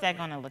 Absolutely. What's that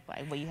going to look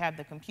like? Will you have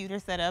the computer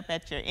set up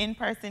at your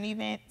in-person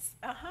events?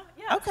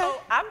 Yeah. Okay.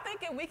 So I'm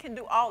thinking we can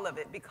do all of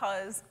it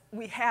because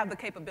we have the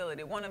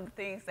capability. One of the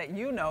things that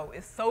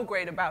is so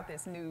great about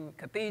this new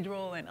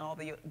cathedral and all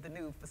the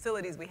new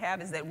facilities we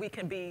have is that we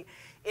can be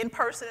in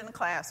person in the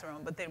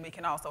classroom, but then we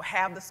can also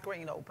have the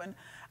screen open.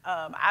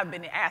 I've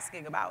been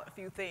asking about a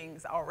few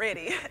things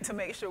already to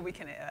make sure we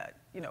can,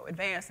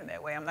 advance in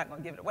that way. I'm not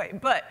going to give it away,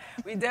 but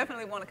we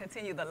definitely want to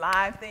continue the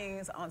live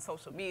things on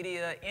social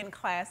media, in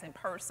class, in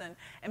person,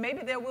 and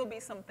maybe there will be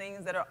some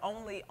things that are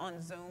only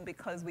on Zoom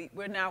because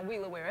we're now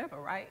Wheeler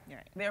wherever, right?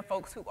 Right. There are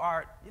folks who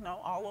are,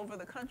 all over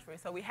the country,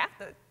 so we have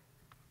to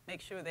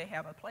make sure they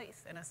have a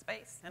place and a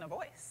space and a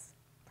voice.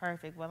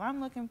 Perfect. Well,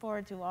 I'm looking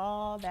forward to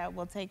all that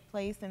will take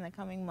place in the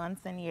coming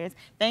months and years.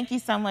 Thank you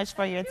so much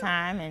for your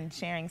time and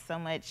sharing so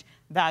much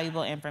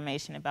valuable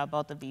information about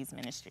both of these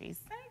ministries.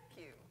 Thank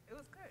you. It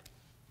was good.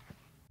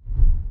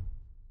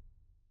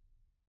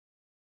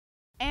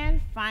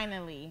 And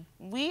finally,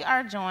 we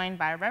are joined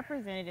by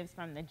representatives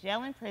from the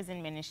Jail and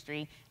Prison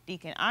Ministry,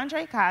 Deacon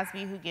Andre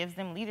Cosby, who gives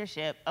them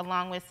leadership,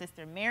 along with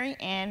Sister Mary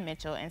Ann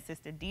Mitchell and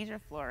Sister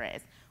Deidre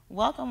Flores.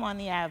 Welcome on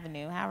the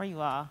Avenue. How are you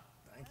all?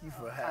 Thank you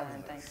for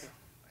having us. Thank you.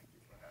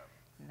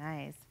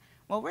 Nice.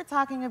 Well, we're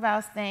talking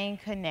about staying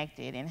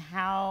connected and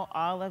how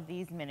all of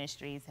these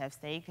ministries have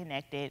stayed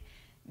connected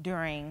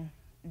during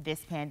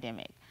this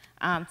pandemic.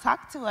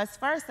 Talk to us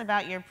first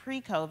about your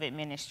pre-COVID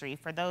ministry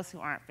for those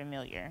who aren't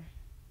familiar.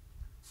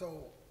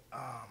 So,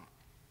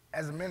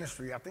 as a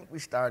ministry, I think we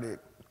started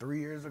 3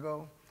 years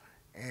ago,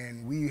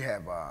 and we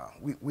have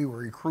we were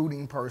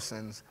recruiting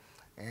persons,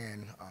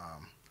 and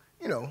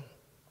you know,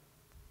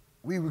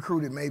 we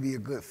recruited maybe a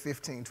good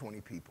 15, 20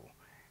 people,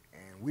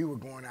 and we were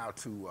going out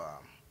to.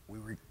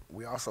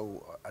 We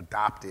also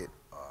adopted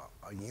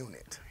a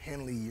unit,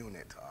 Henley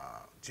unit,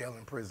 jail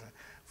and prison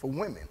for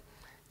women,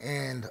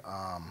 and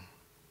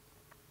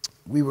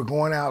we were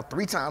going out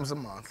 3 times a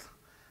month.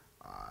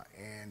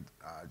 And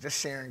just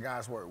sharing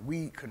God's word.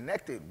 We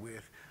connected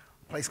with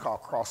a place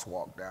called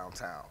Crosswalk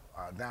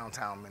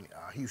downtown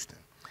Houston.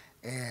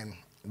 And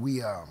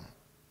we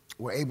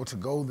were able to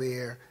go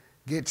there,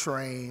 get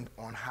trained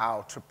on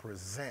how to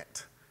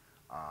present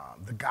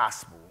the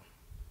gospel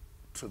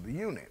to the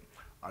unit,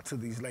 to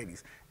these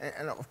ladies.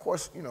 And of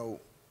course, you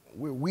know,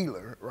 we're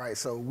Wheeler, right?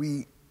 So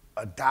we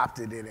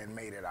adopted it and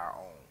made it our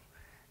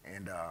own.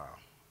 And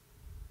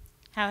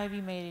how have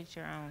you made it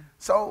your own?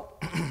 So,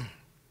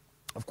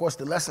 of course,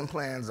 the lesson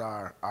plans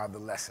are the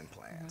lesson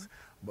plans,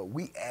 but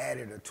we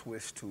added a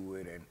twist to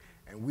it,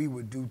 and we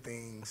would do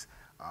things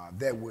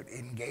that would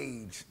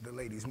engage the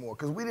ladies more,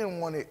 because we didn't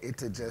want it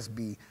to just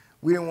be,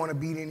 we didn't want to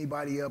beat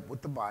anybody up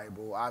with the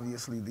Bible.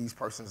 Obviously, these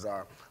persons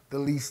are the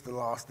least, the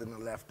lost, and the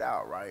left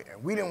out, right?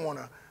 And we didn't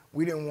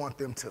want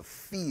them to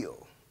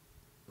feel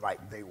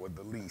like they were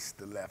the least,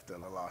 the left,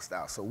 and the lost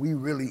out. So we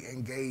really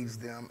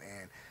engaged them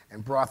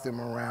and brought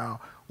them around.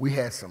 We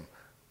had some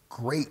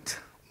great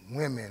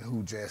women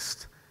who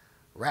just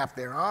wrapped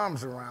their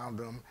arms around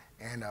them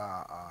and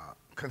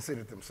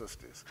considered them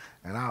sisters.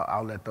 And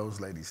I'll let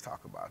those ladies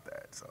talk about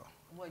that. So.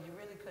 Well, you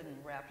really couldn't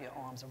wrap your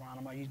arms around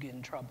them or you'd get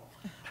in trouble.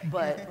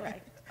 But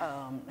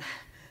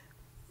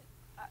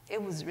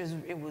it was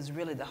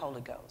really the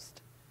Holy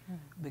Ghost.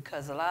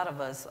 Because a lot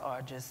of us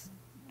are just,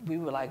 we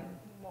were like,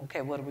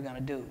 okay, what are we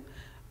gonna do?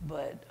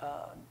 But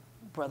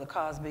Brother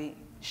Cosby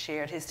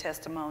shared his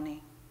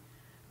testimony.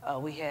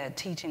 We had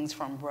teachings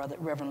from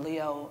Reverend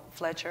Leo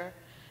Fletcher,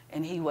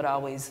 and he would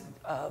always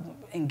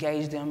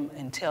engage them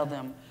and tell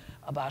them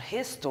about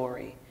his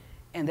story,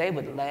 and they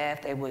would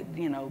laugh. They would,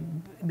 you know,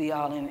 be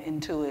all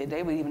into it.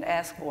 They would even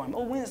ask for him,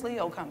 oh, when's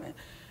Leo coming?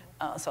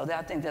 So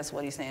I think that's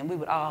what he's saying. We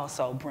would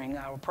also bring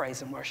our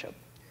praise and worship.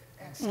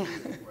 And still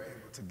we were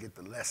able to get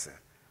the lesson,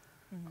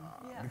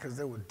 because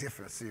there were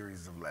different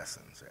series of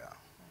lessons,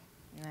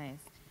 Nice.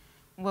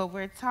 Well,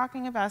 we're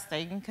talking about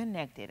staying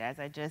connected, as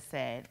I just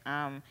said.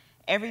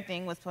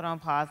 Everything was put on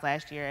pause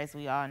last year, as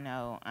we all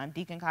know.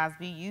 Deacon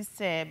Cosby, you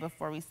said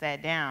before we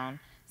sat down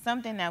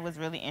something that was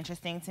really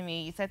interesting to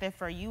me. You said that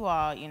for you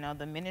all, you know,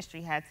 the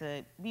ministry had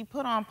to be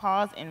put on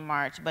pause in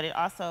March, but it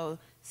also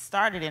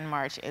started in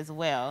March as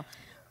well.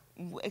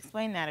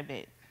 Explain that a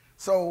bit.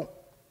 So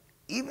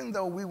even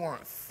though we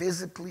weren't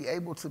physically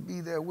able to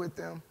be there with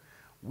them,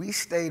 we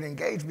stayed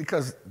engaged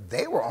because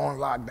they were on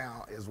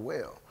lockdown as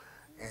well.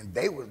 And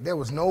there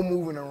was no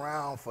moving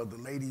around for the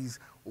ladies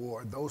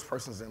or those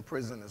persons in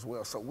prison as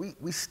well. So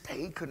we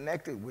stayed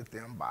connected with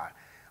them by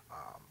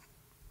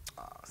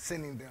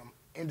sending them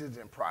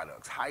indigent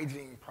products,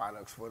 hygiene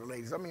products for the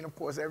ladies. I mean, of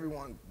course,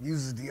 everyone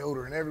uses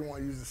deodorant,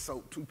 everyone uses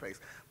soap,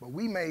 toothpaste, but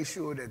we made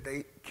sure that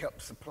they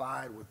kept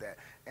supplied with that.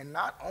 And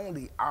not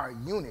only our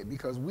unit,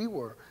 because we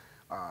were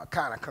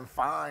kind of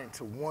confined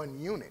to one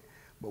unit,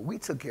 but we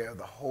took care of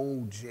the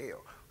whole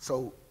jail.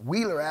 So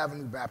Wheeler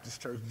Avenue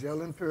Baptist Church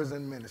Jail and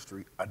Prison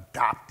Ministry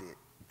adopted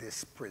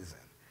this prison.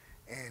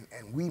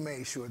 And we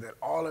made sure that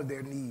all of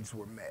their needs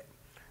were met.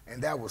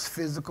 And that was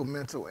physical,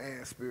 mental,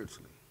 and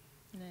spiritually.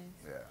 Nice.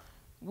 Yeah.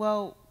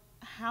 Well,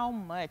 how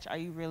much are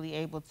you really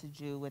able to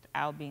do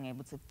without being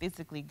able to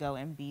physically go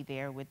and be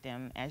there with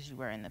them as you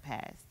were in the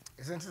past?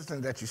 It's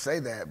interesting that you say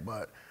that,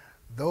 but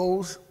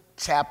those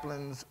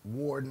chaplains,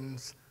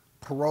 wardens,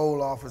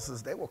 parole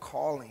officers, they were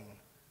calling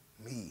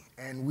me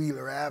and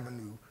Wheeler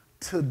Avenue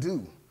to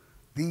do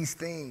these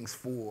things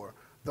for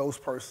those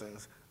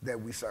persons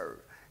that we serve,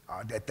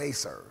 that they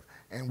serve.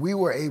 And we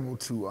were able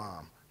to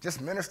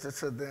just minister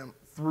to them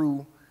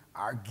through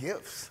our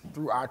gifts,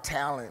 through our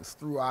talents,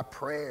 through our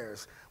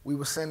prayers. We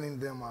were sending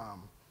them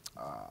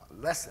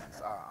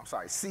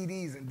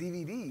CDs and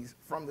DVDs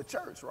from the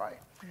church, right?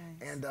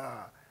 Nice. And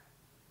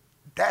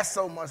that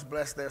so much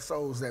blessed their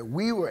souls that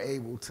we were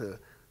able to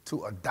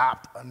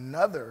adopt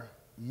another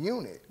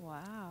unit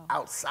Wow.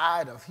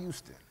 outside of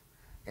Houston.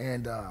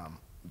 And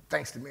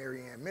thanks to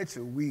Mary Ann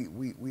Mitchell,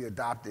 we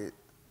adopted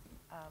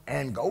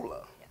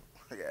Angola.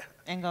 Yeah.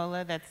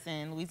 Angola, that's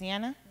in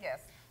Louisiana? Yes,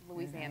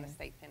 Louisiana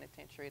State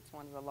Penitentiary. It's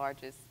one of the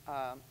largest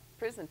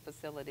prison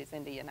facilities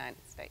in the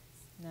United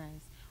States.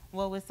 Nice.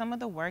 Well, with some of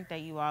the work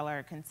that you all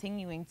are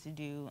continuing to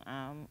do,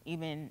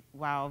 even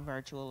while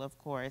virtual, of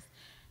course,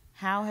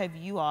 how have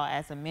you all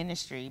as a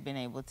ministry been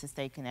able to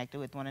stay connected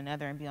with one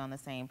another and be on the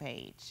same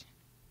page?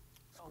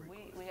 So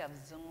we have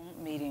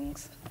Zoom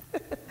meetings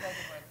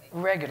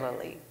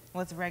regularly.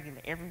 What's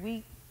regular? Every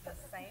week? The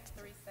same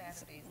 3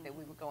 Saturdays that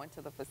we would go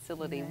into the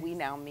facility, we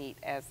now meet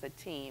as a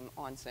team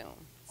on Zoom.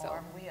 So Or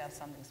if we have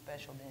something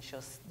special,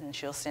 then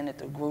she'll send it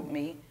to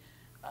GroupMe,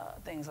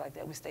 things like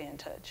that. We stay in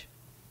touch.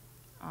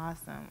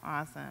 Awesome,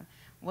 awesome.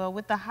 Well,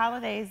 with the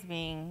holidays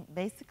being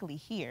basically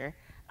here,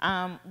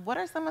 what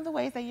are some of the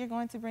ways that you're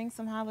going to bring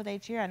some holiday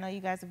cheer? I know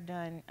you guys have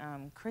done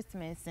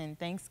Christmas and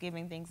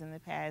Thanksgiving things in the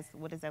past.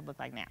 What does that look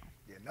like now?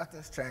 Yeah,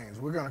 nothing's changed.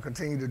 We're going to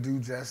continue to do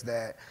just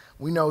that.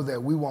 We know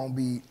that we won't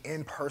be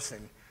in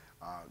person,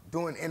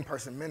 doing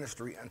in-person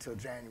ministry until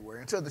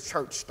January, until the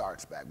church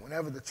starts back.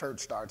 Whenever the church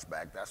starts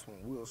back, that's when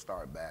we'll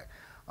start back,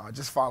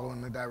 just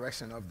following the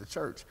direction of the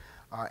church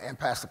and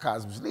Pastor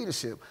Cosby's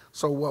leadership.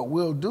 So what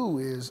we'll do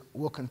is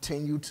we'll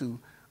continue to,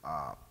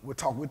 we'll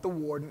talk with the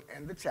warden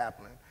and the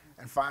chaplain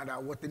and find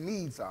out what the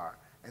needs are,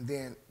 and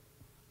then,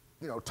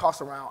 you know,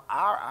 toss around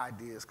our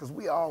ideas, because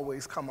we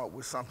always come up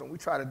with something. We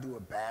try to do a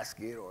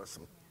basket or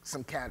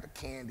some kind of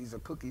candies or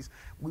cookies.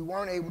 We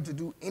weren't able to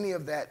do any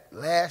of that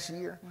last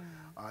year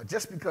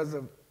just because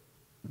of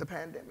the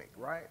pandemic,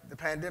 right? The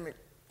pandemic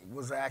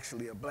was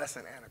actually a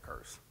blessing and a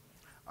curse.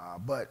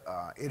 But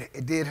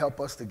it did help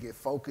us to get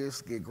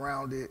focused, get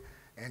grounded,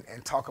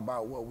 and talk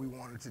about what we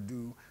wanted to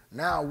do.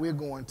 Now we're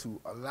going to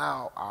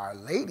allow our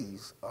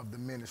ladies of the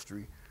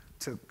ministry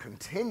to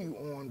continue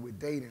on with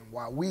dating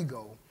while we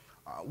go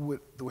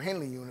with the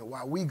Henley unit,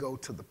 while we go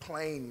to the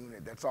Plain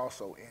unit that's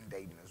also in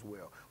Dayton as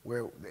well,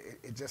 where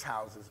it just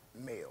houses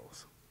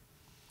males.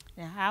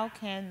 Now, how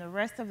can the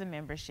rest of the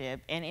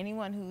membership and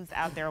anyone who's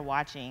out there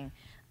watching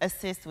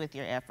assist with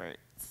your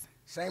efforts?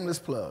 Shameless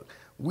plug.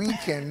 We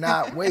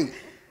cannot wait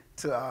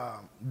to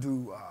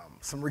do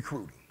some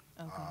recruiting.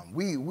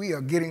 Okay. We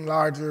are getting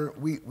larger.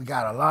 We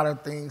got a lot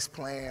of things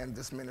planned.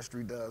 This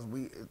ministry does.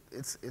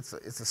 It's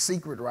a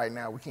secret right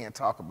now. We can't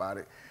talk about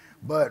it,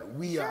 but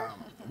we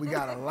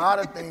got a lot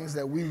of things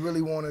that we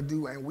really want to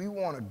do, and we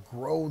want to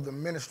grow the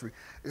ministry.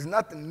 There's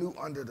nothing new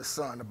under the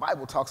sun. The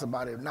Bible talks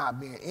about it not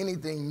being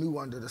anything new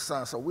under the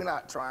sun. So we're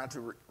not trying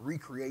to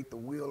recreate the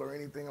wheel or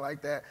anything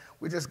like that.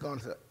 We're just going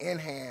to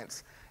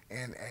enhance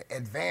and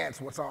advance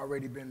what's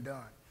already been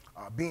done,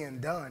 being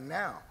done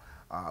now,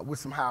 with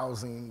some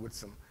housing, with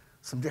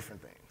some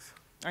different things.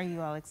 Are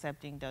you all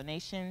accepting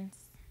donations?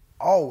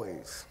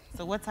 Always.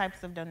 So what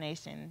types of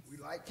donations? We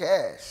like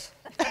cash.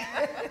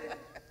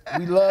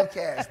 We love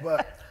cash,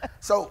 but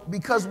so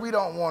because we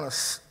don't want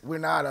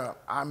to,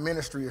 our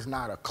ministry is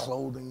not a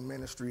clothing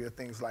ministry or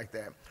things like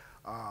that,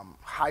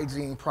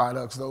 hygiene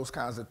products, those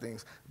kinds of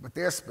things, but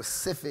they're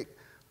specific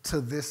to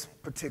this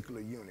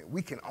particular unit.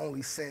 We can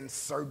only send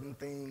certain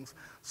things,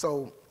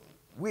 so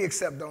we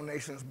accept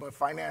donations, but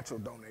financial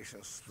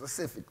donations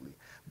specifically,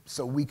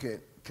 so we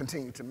could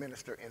continue to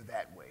minister in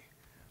that way.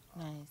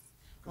 Nice.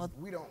 Well,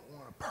 we don't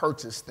want to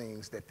purchase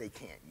things that they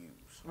can't use.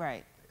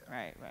 Right, yeah.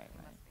 right.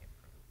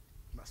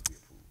 Must be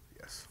approved,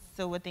 yes.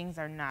 So what things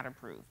are not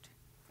approved?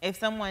 If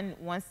someone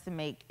wants to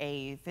make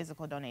a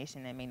physical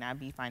donation that may not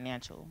be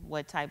financial,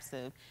 what types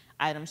of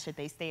items should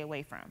they stay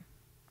away from?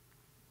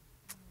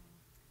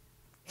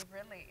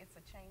 It's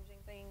a changing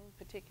thing,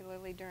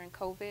 particularly during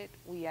COVID.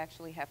 We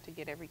actually have to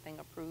get everything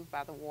approved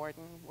by the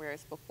warden,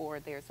 whereas before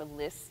there's a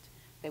list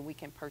that we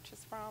can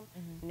purchase from.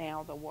 Mm-hmm.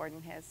 Now the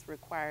warden has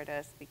required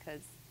us,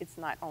 because it's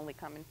not only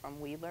coming from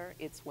Wheeler,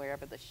 it's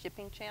wherever the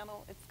shipping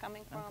channel it's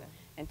coming from. Okay.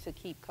 And to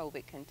keep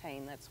COVID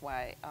contained, that's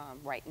why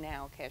right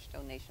now cash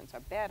donations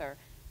are better,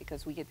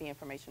 because we get the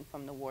information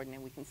from the warden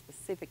and we can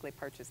specifically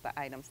purchase the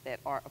items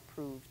that are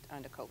approved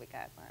under COVID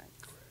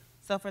guidelines.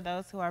 So for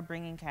those who are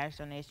bringing cash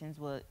donations,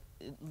 will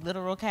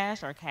literal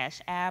cash or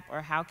cash app,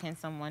 or how can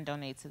someone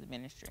donate to the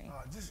ministry?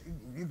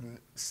 You can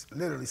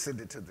literally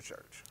send it to the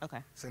church.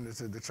 Okay. Send it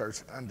to the church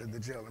under the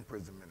jail and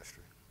prison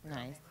ministry.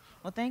 Nice.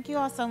 Well, thank you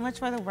all so much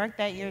for the work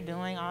that you're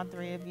doing, all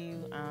three of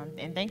you,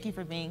 and thank you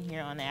for being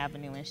here on the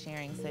Avenue and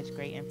sharing such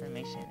great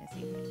information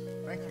this evening.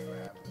 Thank you for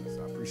having us.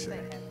 I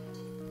appreciate it.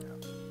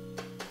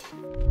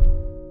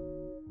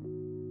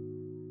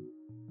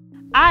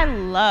 I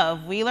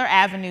love Wheeler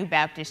Avenue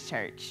Baptist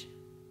Church.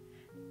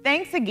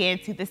 Thanks again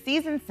to the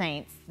Seasoned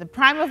Saints, the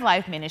Prime of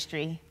Life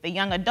Ministry, the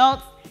Young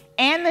Adults,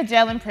 and the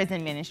Jail and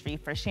Prison Ministry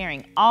for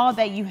sharing all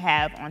that you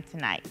have on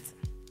tonight.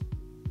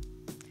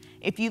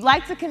 If you'd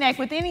like to connect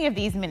with any of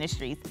these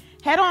ministries,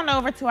 head on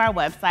over to our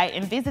website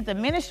and visit the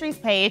ministries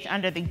page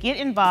under the Get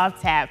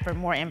Involved tab for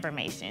more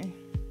information.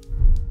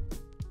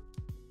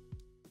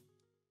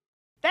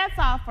 That's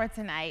all for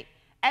tonight.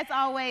 As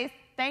always,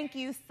 thank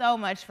you so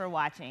much for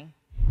watching.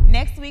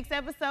 Next week's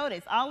episode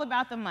is all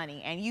about the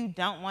money, and you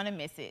don't want to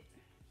miss it.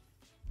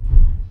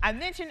 I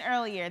mentioned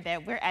earlier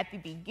that we're at the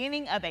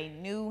beginning of a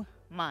new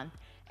month,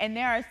 and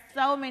there are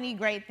so many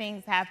great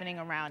things happening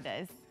around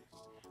us.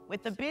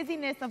 With the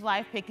busyness of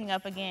life picking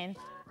up again,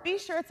 be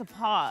sure to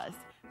pause,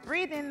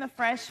 breathe in the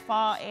fresh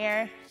fall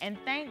air, and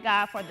thank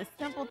God for the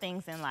simple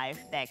things in life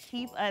that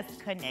keep us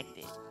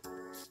connected.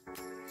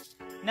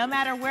 No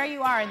matter where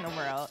you are in the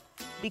world,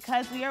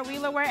 because we are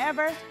Wheeler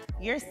Wherever,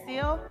 you're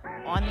still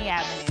on the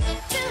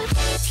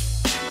avenue.